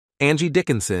Angie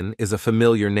Dickinson is a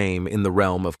familiar name in the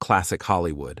realm of classic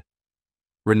Hollywood.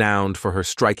 Renowned for her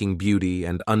striking beauty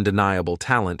and undeniable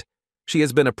talent, she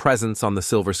has been a presence on the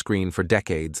silver screen for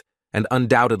decades and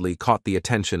undoubtedly caught the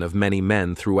attention of many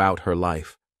men throughout her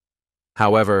life.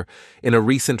 However, in a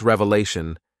recent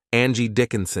revelation, Angie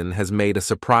Dickinson has made a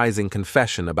surprising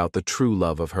confession about the true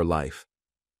love of her life.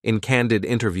 In candid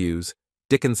interviews,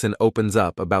 Dickinson opens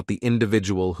up about the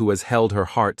individual who has held her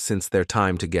heart since their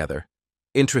time together.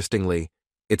 Interestingly,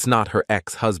 it's not her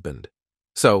ex-husband.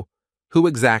 So, who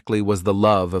exactly was the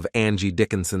love of Angie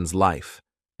Dickinson's life,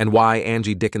 and why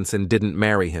Angie Dickinson didn't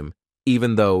marry him,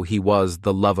 even though he was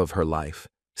the love of her life?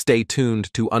 Stay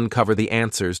tuned to uncover the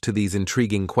answers to these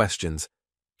intriguing questions,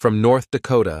 from North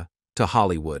Dakota to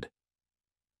Hollywood.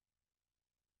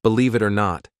 Believe it or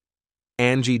not,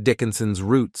 Angie Dickinson's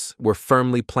roots were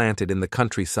firmly planted in the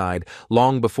countryside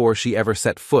long before she ever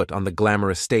set foot on the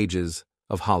glamorous stages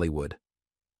of Hollywood.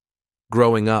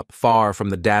 Growing up far from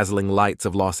the dazzling lights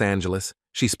of Los Angeles,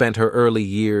 she spent her early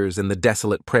years in the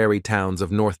desolate prairie towns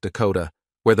of North Dakota,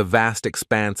 where the vast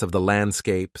expanse of the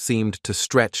landscape seemed to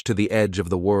stretch to the edge of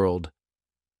the world.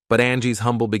 But Angie's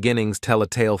humble beginnings tell a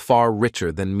tale far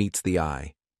richer than meets the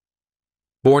eye.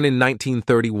 Born in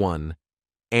 1931,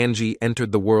 Angie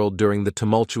entered the world during the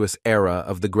tumultuous era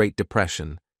of the Great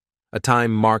Depression, a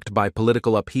time marked by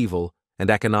political upheaval and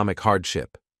economic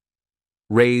hardship.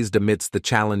 Raised amidst the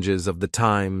challenges of the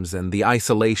times and the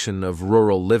isolation of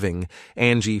rural living,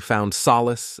 Angie found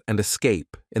solace and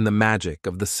escape in the magic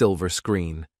of the silver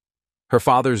screen. Her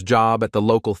father's job at the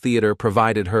local theater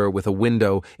provided her with a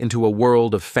window into a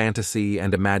world of fantasy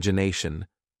and imagination,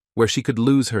 where she could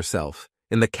lose herself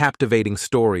in the captivating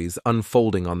stories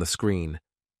unfolding on the screen.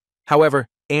 However,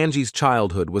 Angie's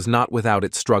childhood was not without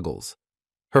its struggles.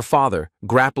 Her father,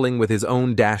 grappling with his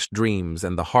own dashed dreams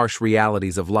and the harsh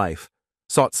realities of life,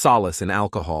 sought solace in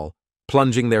alcohol,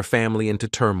 plunging their family into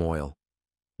turmoil.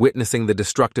 Witnessing the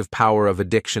destructive power of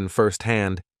addiction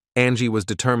firsthand, Angie was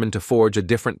determined to forge a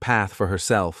different path for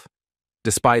herself.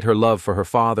 Despite her love for her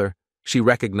father, she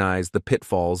recognized the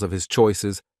pitfalls of his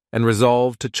choices and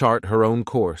resolved to chart her own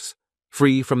course,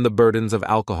 free from the burdens of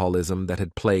alcoholism that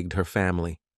had plagued her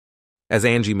family. As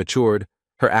Angie matured,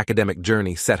 her academic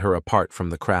journey set her apart from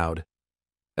the crowd.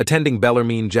 Attending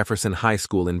Bellarmine Jefferson High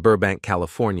School in Burbank,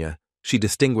 California, she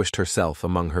distinguished herself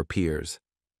among her peers.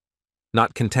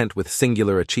 Not content with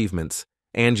singular achievements,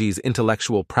 Angie's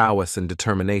intellectual prowess and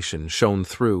determination shone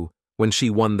through when she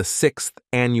won the 6th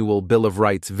annual Bill of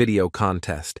Rights video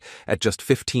contest at just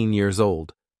 15 years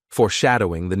old,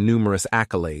 foreshadowing the numerous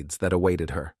accolades that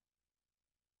awaited her.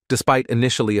 Despite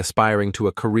initially aspiring to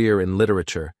a career in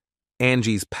literature,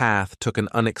 Angie's path took an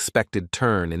unexpected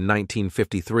turn in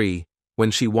 1953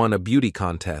 when she won a beauty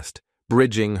contest,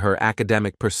 bridging her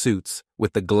academic pursuits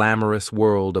with the glamorous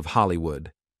world of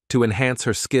Hollywood. To enhance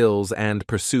her skills and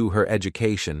pursue her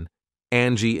education,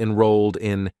 Angie enrolled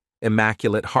in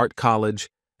Immaculate Heart College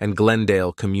and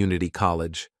Glendale Community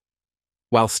College.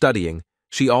 While studying,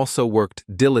 she also worked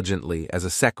diligently as a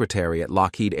secretary at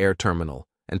Lockheed Air Terminal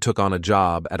and took on a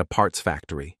job at a parts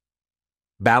factory.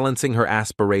 Balancing her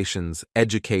aspirations,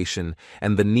 education,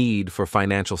 and the need for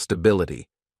financial stability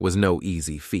was no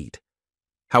easy feat.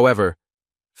 However,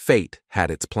 fate had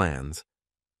its plans.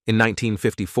 In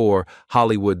 1954,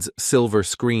 Hollywood's silver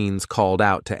screens called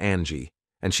out to Angie,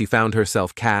 and she found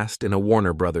herself cast in a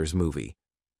Warner Brothers movie.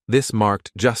 This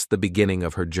marked just the beginning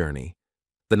of her journey.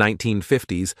 The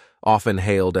 1950s, often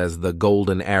hailed as the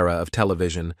golden era of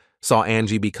television, saw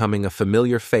Angie becoming a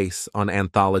familiar face on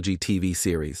anthology TV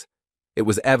series. It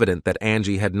was evident that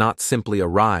Angie had not simply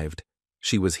arrived,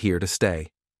 she was here to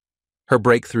stay. Her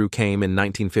breakthrough came in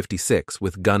 1956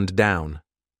 with Gunned Down.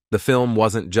 The film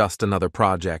wasn't just another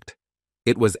project.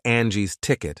 It was Angie's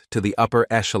ticket to the upper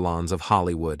echelons of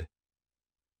Hollywood.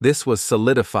 This was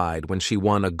solidified when she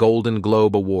won a Golden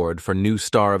Globe Award for New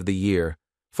Star of the Year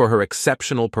for her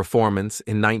exceptional performance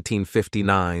in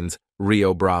 1959's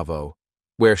Rio Bravo,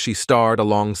 where she starred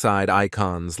alongside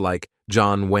icons like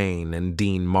John Wayne and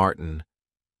Dean Martin.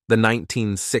 The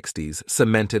 1960s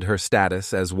cemented her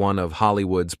status as one of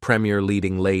Hollywood's premier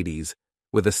leading ladies,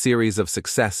 with a series of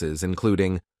successes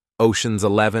including Ocean's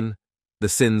 11, The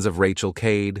Sins of Rachel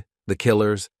Cade, The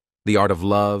Killers, The Art of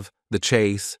Love, The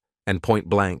Chase, and Point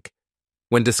Blank.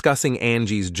 When discussing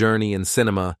Angie's journey in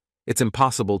cinema, it's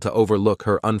impossible to overlook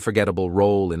her unforgettable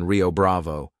role in Rio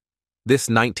Bravo. This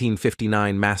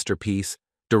 1959 masterpiece,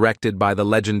 directed by the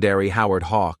legendary Howard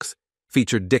Hawks,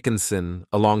 featured Dickinson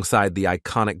alongside the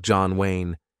iconic John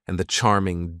Wayne and the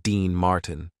charming Dean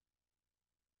Martin.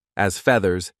 As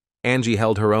Feathers, Angie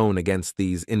held her own against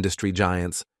these industry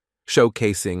giants,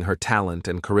 showcasing her talent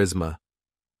and charisma.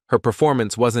 Her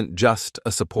performance wasn't just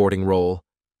a supporting role,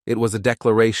 it was a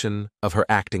declaration of her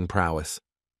acting prowess.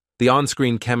 The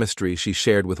on-screen chemistry she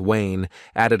shared with Wayne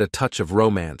added a touch of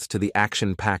romance to the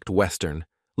action-packed Western,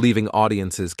 leaving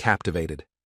audiences captivated.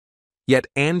 Yet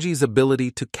Angie's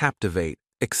ability to captivate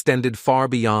extended far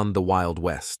beyond the Wild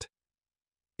West.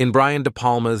 In Brian De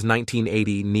Palma's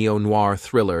 1980 neo-noir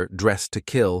thriller Dressed to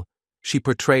Kill, she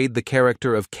portrayed the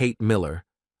character of Kate Miller,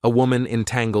 a woman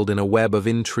entangled in a web of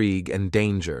intrigue and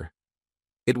danger.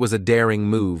 It was a daring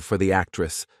move for the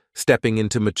actress, stepping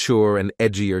into mature and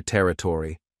edgier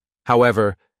territory.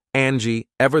 However, Angie,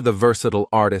 ever the versatile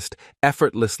artist,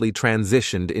 effortlessly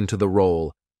transitioned into the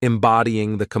role,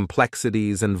 embodying the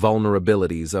complexities and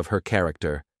vulnerabilities of her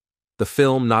character. The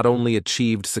film not only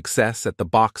achieved success at the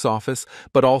box office,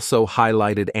 but also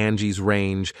highlighted Angie's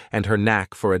range and her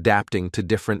knack for adapting to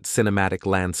different cinematic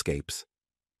landscapes.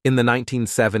 In the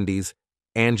 1970s,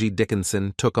 Angie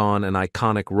Dickinson took on an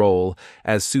iconic role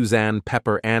as Suzanne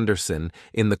Pepper Anderson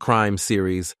in the crime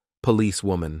series Police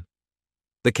Woman.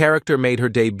 The character made her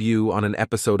debut on an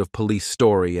episode of Police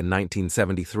Story in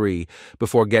 1973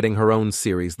 before getting her own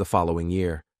series the following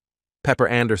year. Pepper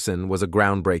Anderson was a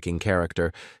groundbreaking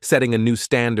character, setting a new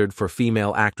standard for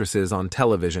female actresses on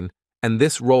television, and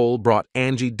this role brought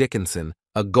Angie Dickinson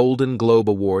a Golden Globe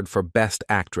Award for Best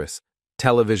Actress,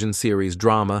 Television Series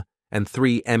Drama, and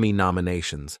 3 Emmy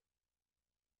nominations.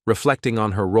 Reflecting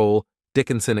on her role,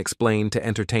 Dickinson explained to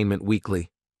Entertainment Weekly,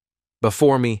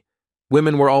 "Before me,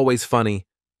 women were always funny,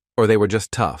 or they were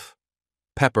just tough.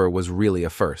 Pepper was really a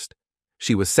first.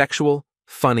 She was sexual,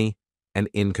 funny, and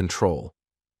in control."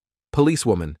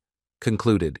 Policewoman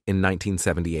concluded in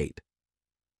 1978.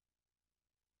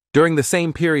 During the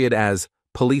same period as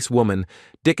Policewoman,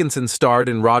 Dickinson starred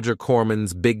in Roger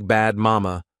Corman's Big Bad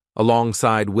Mama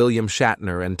alongside William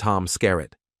Shatner and Tom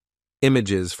Skerritt.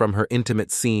 Images from her intimate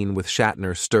scene with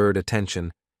Shatner stirred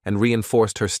attention and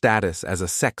reinforced her status as a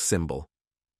sex symbol.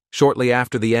 Shortly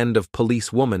after the end of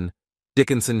Policewoman,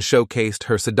 Dickinson showcased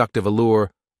her seductive allure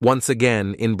once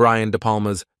again in Brian De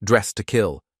Palma's Dressed to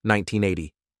Kill,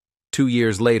 1980. 2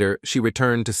 years later, she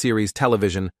returned to series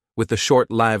television with the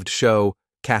short-lived show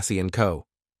Cassie & Co.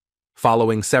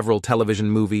 Following several television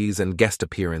movies and guest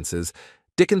appearances,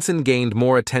 Dickinson gained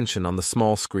more attention on the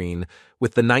small screen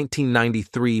with the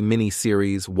 1993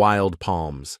 miniseries Wild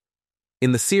Palms.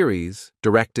 In the series,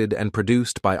 directed and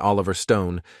produced by Oliver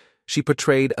Stone, she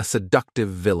portrayed a seductive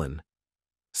villain.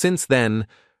 Since then,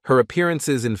 her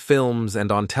appearances in films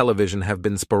and on television have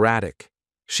been sporadic.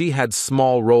 She had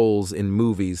small roles in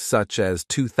movies such as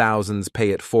 2000's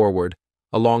Pay It Forward,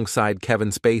 alongside Kevin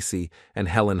Spacey and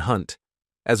Helen Hunt,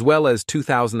 as well as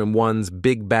 2001's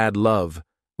Big Bad Love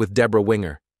with Deborah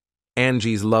Winger,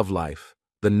 Angie's Love Life,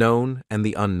 The Known and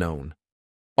the Unknown.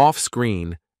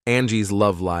 Off-screen, Angie's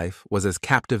love life was as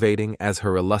captivating as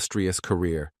her illustrious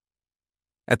career.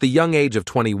 At the young age of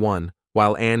 21,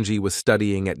 while Angie was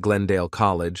studying at Glendale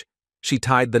College, she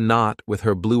tied the knot with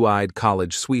her blue-eyed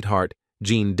college sweetheart,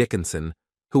 Jean Dickinson,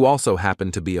 who also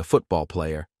happened to be a football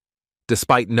player.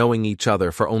 Despite knowing each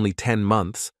other for only 10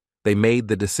 months, they made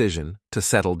the decision to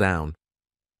settle down.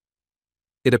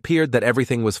 It appeared that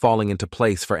everything was falling into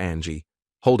place for Angie,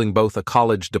 holding both a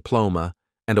college diploma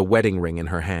and a wedding ring in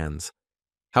her hands.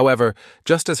 However,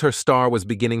 just as her star was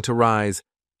beginning to rise,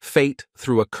 fate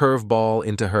threw a curveball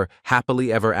into her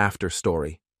happily ever after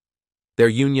story. Their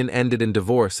union ended in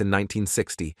divorce in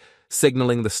 1960,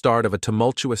 signaling the start of a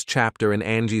tumultuous chapter in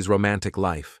Angie's romantic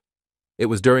life. It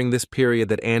was during this period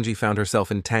that Angie found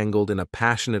herself entangled in a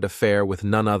passionate affair with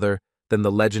none other than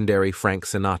the legendary Frank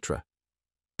Sinatra.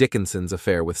 Dickinson's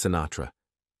affair with Sinatra.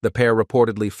 The pair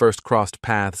reportedly first crossed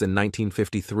paths in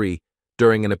 1953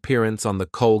 during an appearance on the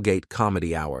Colgate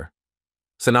Comedy Hour.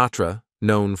 Sinatra,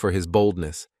 known for his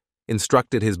boldness,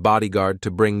 instructed his bodyguard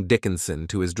to bring Dickinson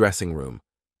to his dressing room.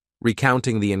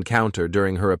 Recounting the encounter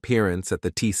during her appearance at the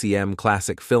TCM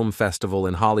Classic Film Festival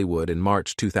in Hollywood in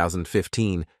March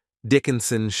 2015,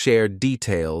 Dickinson shared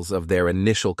details of their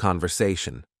initial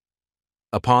conversation.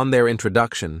 Upon their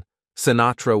introduction,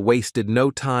 Sinatra wasted no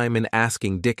time in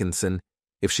asking Dickinson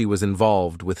if she was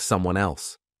involved with someone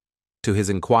else. To his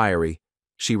inquiry,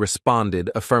 she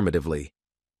responded affirmatively.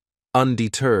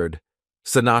 Undeterred,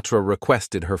 Sinatra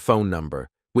requested her phone number,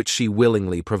 which she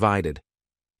willingly provided.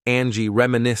 Angie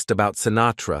reminisced about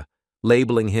Sinatra,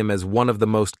 labeling him as one of the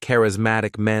most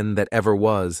charismatic men that ever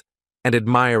was, and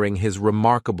admiring his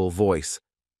remarkable voice.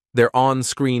 Their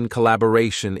on-screen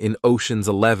collaboration in Ocean's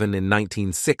 11 in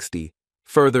 1960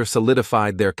 further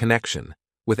solidified their connection,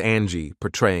 with Angie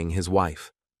portraying his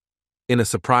wife. In a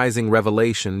surprising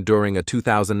revelation during a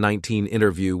 2019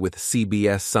 interview with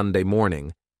CBS Sunday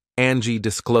Morning, Angie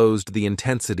disclosed the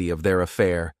intensity of their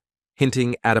affair,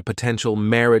 hinting at a potential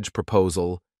marriage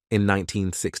proposal in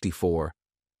 1964.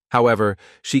 However,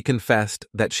 she confessed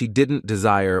that she didn't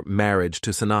desire marriage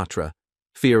to Sinatra,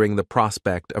 fearing the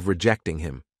prospect of rejecting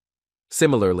him.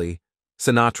 Similarly,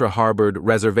 Sinatra harbored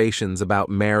reservations about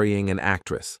marrying an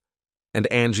actress, and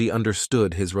Angie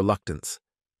understood his reluctance,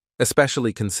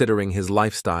 especially considering his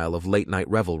lifestyle of late-night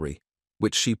revelry,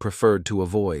 which she preferred to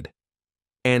avoid.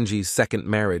 Angie's second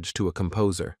marriage to a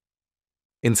composer.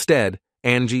 Instead,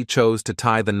 Angie chose to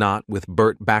tie the knot with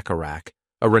Burt Bacharach,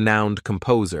 a renowned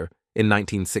composer, in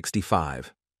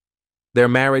 1965. Their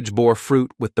marriage bore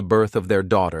fruit with the birth of their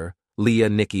daughter, Leah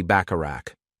Nikki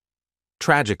Bacharach.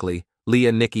 Tragically,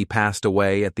 Leah Nikki passed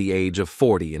away at the age of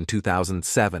 40 in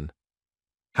 2007.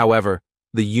 However,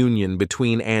 the union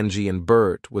between Angie and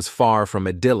Burt was far from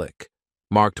idyllic,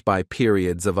 marked by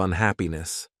periods of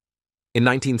unhappiness. In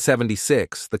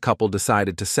 1976, the couple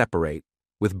decided to separate,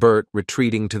 with Burt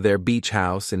retreating to their beach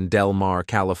house in Del Mar,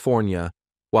 California,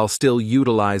 while still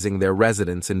utilizing their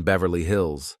residence in Beverly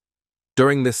Hills.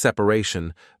 During this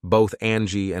separation, both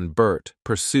Angie and Burt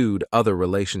pursued other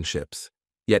relationships,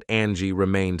 yet Angie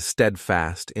remained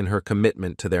steadfast in her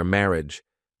commitment to their marriage,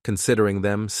 considering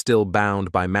them still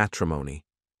bound by matrimony.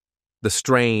 The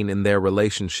strain in their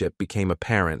relationship became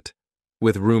apparent,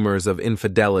 with rumors of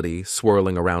infidelity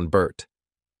swirling around Burt.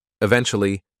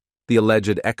 Eventually, the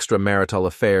alleged extramarital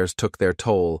affairs took their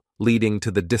toll, leading to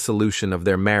the dissolution of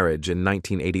their marriage in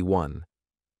 1981.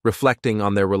 Reflecting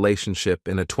on their relationship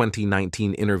in a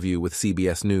 2019 interview with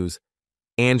CBS News,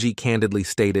 Angie candidly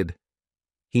stated,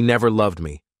 "He never loved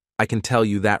me. I can tell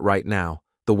you that right now,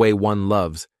 the way one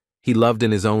loves. He loved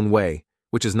in his own way,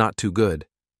 which is not too good.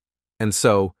 And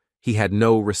so, he had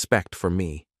no respect for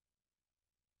me."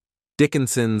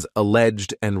 Dickinson's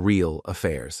alleged and real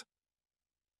affairs.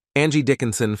 Angie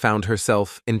Dickinson found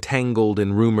herself entangled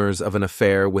in rumors of an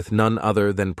affair with none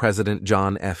other than President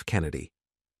John F. Kennedy.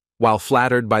 While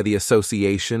flattered by the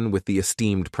association with the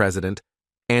esteemed president,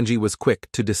 Angie was quick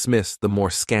to dismiss the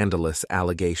more scandalous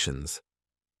allegations.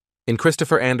 In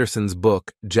Christopher Anderson's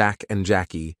book, Jack and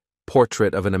Jackie,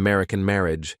 Portrait of an American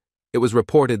Marriage, it was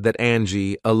reported that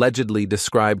Angie allegedly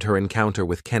described her encounter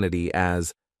with Kennedy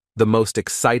as the most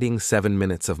exciting 7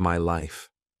 minutes of my life.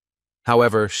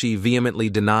 However, she vehemently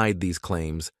denied these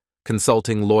claims,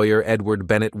 consulting lawyer Edward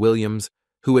Bennett Williams,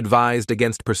 who advised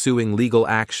against pursuing legal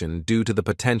action due to the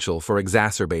potential for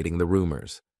exacerbating the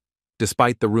rumors.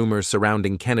 Despite the rumors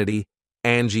surrounding Kennedy,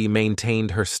 Angie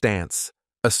maintained her stance,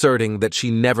 asserting that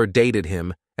she never dated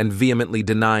him and vehemently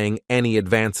denying any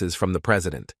advances from the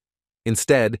president.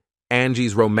 Instead,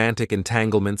 Angie's romantic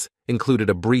entanglements included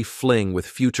a brief fling with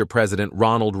future President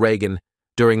Ronald Reagan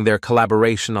during their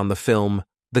collaboration on the film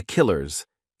The Killers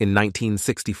in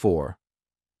 1964.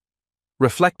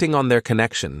 Reflecting on their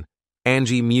connection,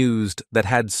 Angie mused that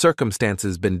had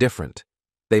circumstances been different,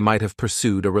 they might have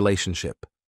pursued a relationship.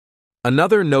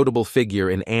 Another notable figure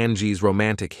in Angie's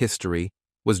romantic history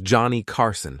was Johnny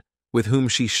Carson, with whom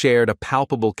she shared a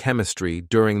palpable chemistry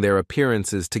during their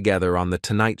appearances together on The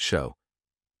Tonight Show.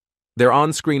 Their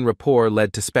on-screen rapport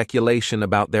led to speculation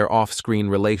about their off-screen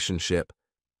relationship,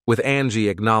 with Angie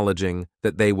acknowledging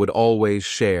that they would always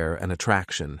share an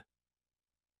attraction.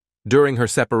 During her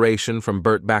separation from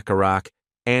Burt Bacharach,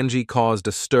 Angie caused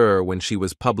a stir when she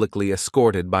was publicly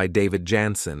escorted by David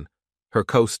Janssen, her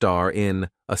co-star in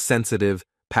A Sensitive,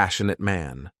 Passionate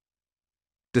Man.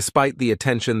 Despite the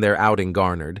attention their outing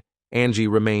garnered, Angie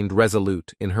remained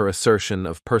resolute in her assertion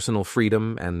of personal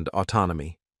freedom and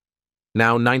autonomy.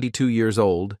 Now 92 years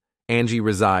old, Angie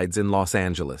resides in Los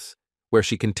Angeles, where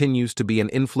she continues to be an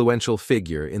influential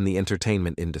figure in the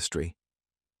entertainment industry.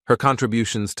 Her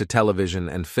contributions to television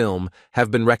and film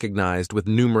have been recognized with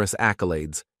numerous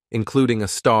accolades, including a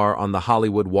star on the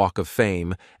Hollywood Walk of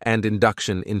Fame and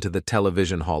induction into the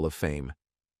Television Hall of Fame.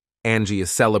 Angie is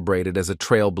celebrated as a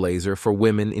trailblazer for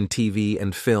women in TV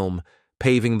and film,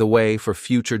 paving the way for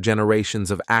future generations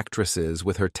of actresses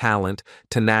with her talent,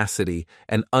 tenacity,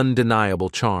 and undeniable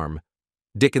charm.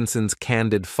 Dickinson's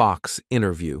candid Fox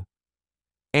interview.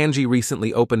 Angie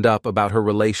recently opened up about her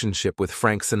relationship with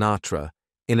Frank Sinatra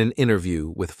in an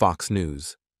interview with Fox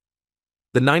News.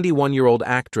 The 91-year-old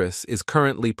actress is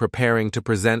currently preparing to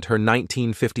present her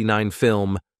 1959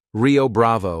 film, Rio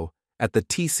Bravo, at the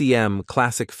TCM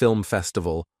Classic Film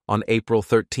Festival on April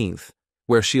 13th,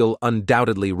 where she'll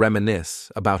undoubtedly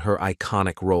reminisce about her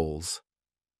iconic roles.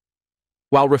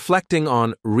 While reflecting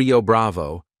on Rio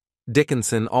Bravo,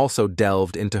 Dickinson also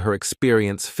delved into her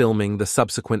experience filming the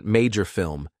subsequent major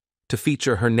film to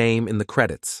feature her name in the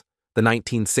credits, the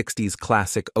 1960s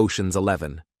classic Ocean's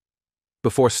 11.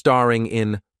 Before starring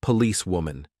in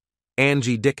Policewoman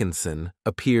Angie Dickinson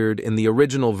appeared in the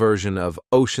original version of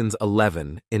Ocean's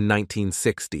 11 in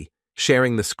 1960,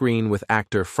 sharing the screen with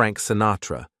actor Frank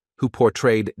Sinatra, who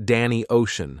portrayed Danny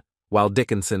Ocean, while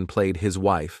Dickinson played his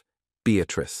wife,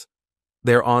 Beatrice.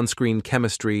 Their on-screen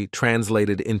chemistry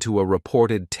translated into a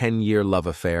reported 10-year love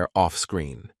affair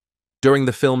off-screen. During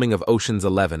the filming of Ocean's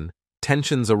 11,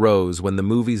 tensions arose when the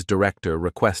movie's director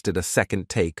requested a second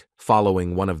take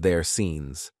following one of their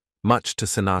scenes, much to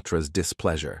Sinatra's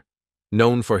displeasure.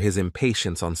 Known for his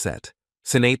impatience on set,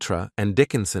 Sinatra and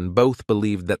Dickinson both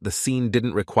believed that the scene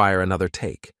didn't require another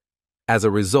take. As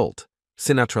a result,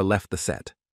 Sinatra left the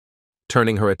set.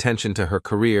 Turning her attention to her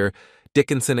career,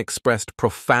 Dickinson expressed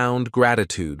profound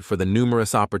gratitude for the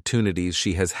numerous opportunities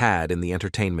she has had in the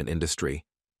entertainment industry.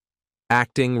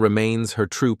 Acting remains her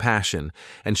true passion,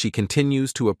 and she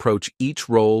continues to approach each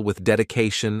role with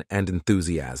dedication and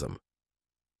enthusiasm.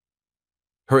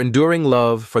 Her enduring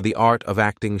love for the art of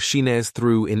acting shines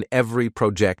through in every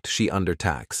project she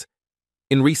undertakes.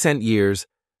 In recent years,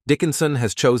 Dickinson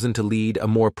has chosen to lead a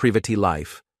more private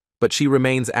life, but she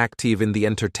remains active in the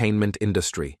entertainment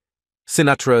industry.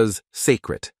 Sinatra's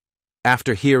Sacred.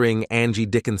 After hearing Angie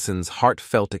Dickinson's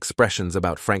heartfelt expressions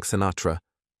about Frank Sinatra,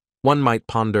 one might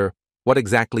ponder what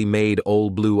exactly made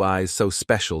Old Blue Eyes so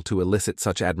special to elicit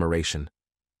such admiration.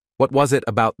 What was it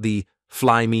about the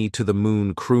Fly Me to the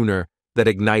Moon crooner that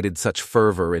ignited such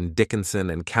fervor in Dickinson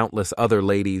and countless other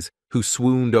ladies who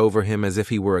swooned over him as if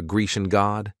he were a Grecian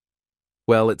god?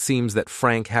 Well, it seems that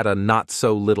Frank had a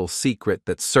not-so-little secret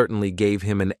that certainly gave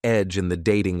him an edge in the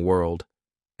dating world.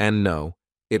 And no,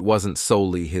 it wasn't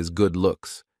solely his good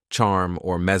looks, charm,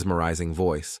 or mesmerizing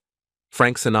voice.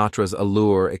 Frank Sinatra's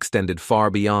allure extended far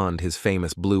beyond his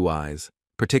famous blue eyes,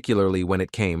 particularly when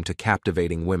it came to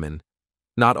captivating women.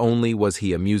 Not only was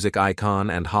he a music icon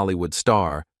and Hollywood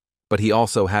star, but he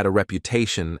also had a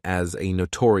reputation as a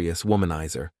notorious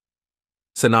womanizer.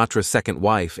 Sinatra's second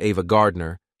wife, Ava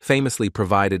Gardner, famously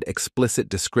provided explicit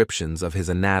descriptions of his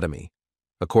anatomy.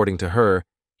 According to her,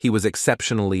 he was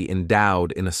exceptionally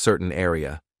endowed in a certain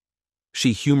area.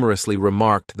 She humorously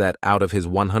remarked that out of his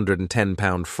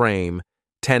 110-pound frame,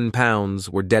 10 pounds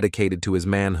were dedicated to his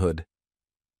manhood.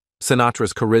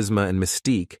 Sinatra's charisma and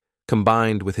mystique,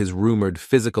 combined with his rumored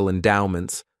physical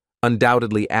endowments,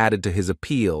 undoubtedly added to his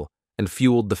appeal and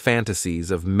fueled the fantasies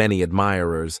of many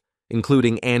admirers,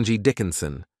 including Angie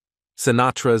Dickinson,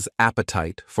 Sinatra's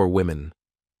appetite for women.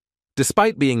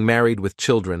 Despite being married with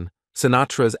children,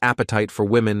 Sinatra's appetite for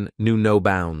women knew no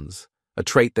bounds, a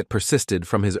trait that persisted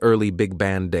from his early big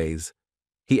band days.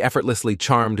 He effortlessly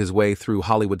charmed his way through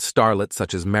Hollywood starlets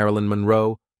such as Marilyn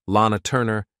Monroe, Lana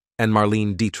Turner, and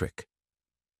Marlene Dietrich.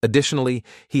 Additionally,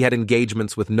 he had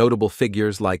engagements with notable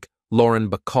figures like Lauren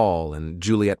Bacall and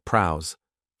Juliette Prowse,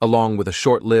 along with a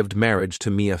short-lived marriage to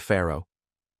Mia Farrow.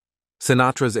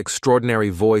 Sinatra's extraordinary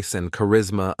voice and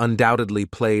charisma undoubtedly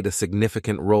played a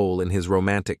significant role in his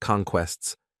romantic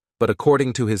conquests, but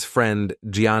according to his friend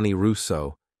Gianni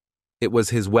Russo, it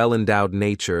was his well-endowed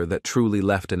nature that truly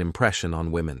left an impression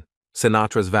on women.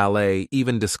 Sinatra's valet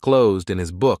even disclosed in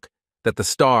his book that the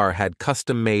star had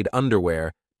custom-made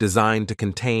underwear designed to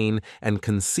contain and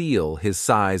conceal his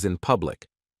size in public,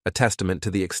 a testament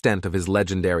to the extent of his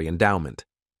legendary endowment.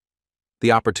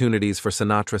 The opportunities for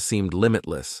Sinatra seemed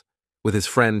limitless, with his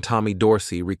friend Tommy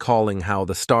Dorsey recalling how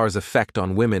the star's effect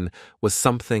on women was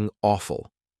something awful.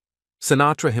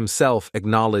 Sinatra himself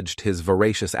acknowledged his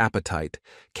voracious appetite,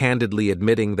 candidly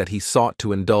admitting that he sought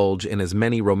to indulge in as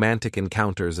many romantic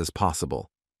encounters as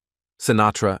possible.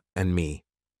 Sinatra and Me.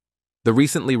 The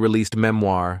recently released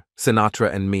memoir,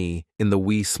 Sinatra and Me, in the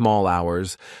Wee Small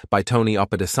Hours, by Tony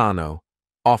Opedesano,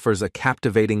 offers a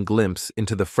captivating glimpse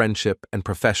into the friendship and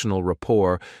professional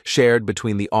rapport shared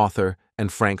between the author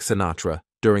and Frank Sinatra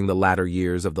during the latter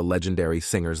years of the legendary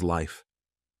singer's life.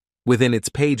 Within its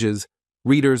pages,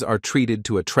 readers are treated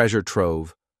to a treasure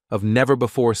trove of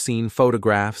never-before-seen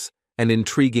photographs and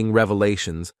intriguing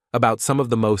revelations about some of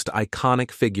the most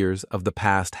iconic figures of the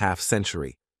past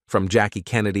half-century, from Jackie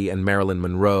Kennedy and Marilyn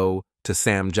Monroe to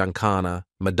Sam Giancana,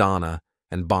 Madonna,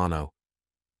 and Bono.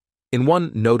 In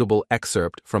one notable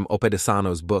excerpt from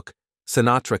Opedesano's book,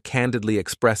 Sinatra candidly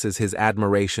expresses his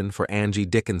admiration for Angie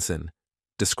Dickinson,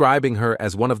 describing her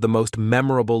as one of the most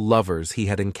memorable lovers he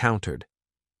had encountered.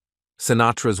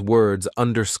 Sinatra's words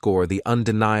underscore the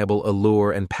undeniable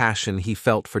allure and passion he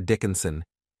felt for Dickinson,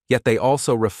 yet they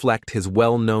also reflect his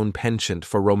well-known penchant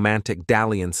for romantic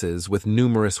dalliances with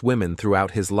numerous women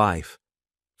throughout his life.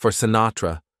 For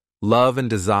Sinatra, love and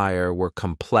desire were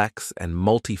complex and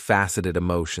multifaceted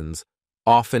emotions,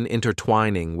 often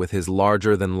intertwining with his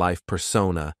larger-than-life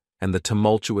persona and the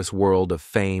tumultuous world of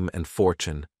fame and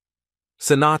fortune.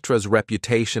 Sinatra's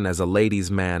reputation as a ladies'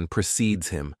 man precedes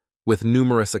him, with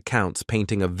numerous accounts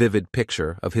painting a vivid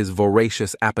picture of his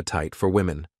voracious appetite for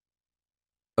women.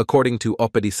 According to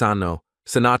Oppedisano,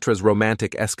 Sinatra's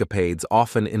romantic escapades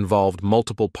often involved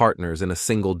multiple partners in a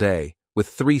single day, with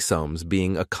threesomes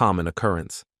being a common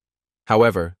occurrence.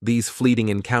 However, these fleeting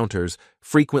encounters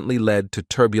frequently led to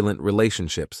turbulent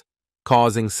relationships,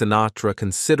 causing Sinatra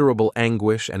considerable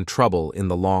anguish and trouble in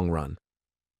the long run.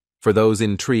 For those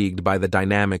intrigued by the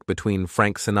dynamic between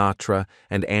Frank Sinatra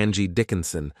and Angie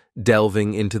Dickinson,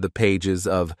 delving into the pages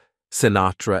of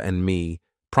Sinatra and Me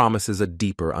promises a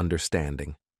deeper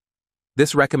understanding.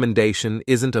 This recommendation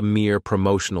isn't a mere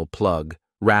promotional plug,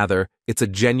 rather, it's a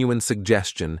genuine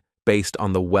suggestion based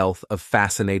on the wealth of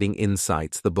fascinating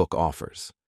insights the book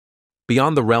offers.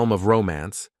 Beyond the realm of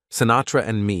romance, Sinatra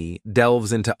and Me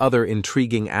delves into other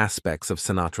intriguing aspects of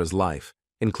Sinatra's life,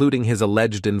 including his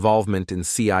alleged involvement in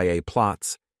CIA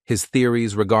plots, his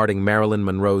theories regarding Marilyn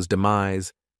Monroe's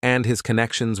demise, and his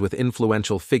connections with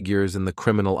influential figures in the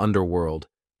criminal underworld.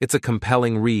 It's a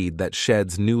compelling read that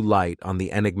sheds new light on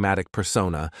the enigmatic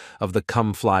persona of the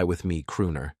Come Fly With Me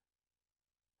crooner.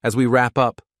 As we wrap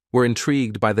up, we're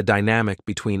intrigued by the dynamic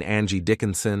between Angie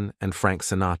Dickinson and Frank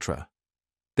Sinatra.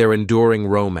 Their enduring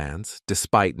romance,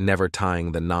 despite never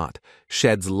tying the knot,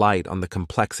 sheds light on the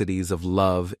complexities of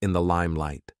love in the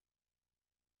limelight.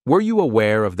 Were you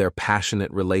aware of their passionate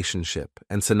relationship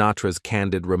and Sinatra's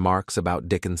candid remarks about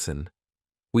Dickinson?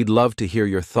 We'd love to hear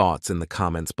your thoughts in the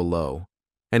comments below.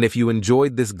 And if you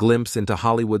enjoyed this glimpse into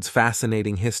Hollywood's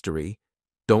fascinating history,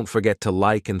 don't forget to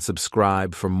like and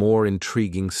subscribe for more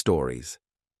intriguing stories.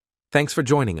 Thanks for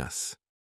joining us.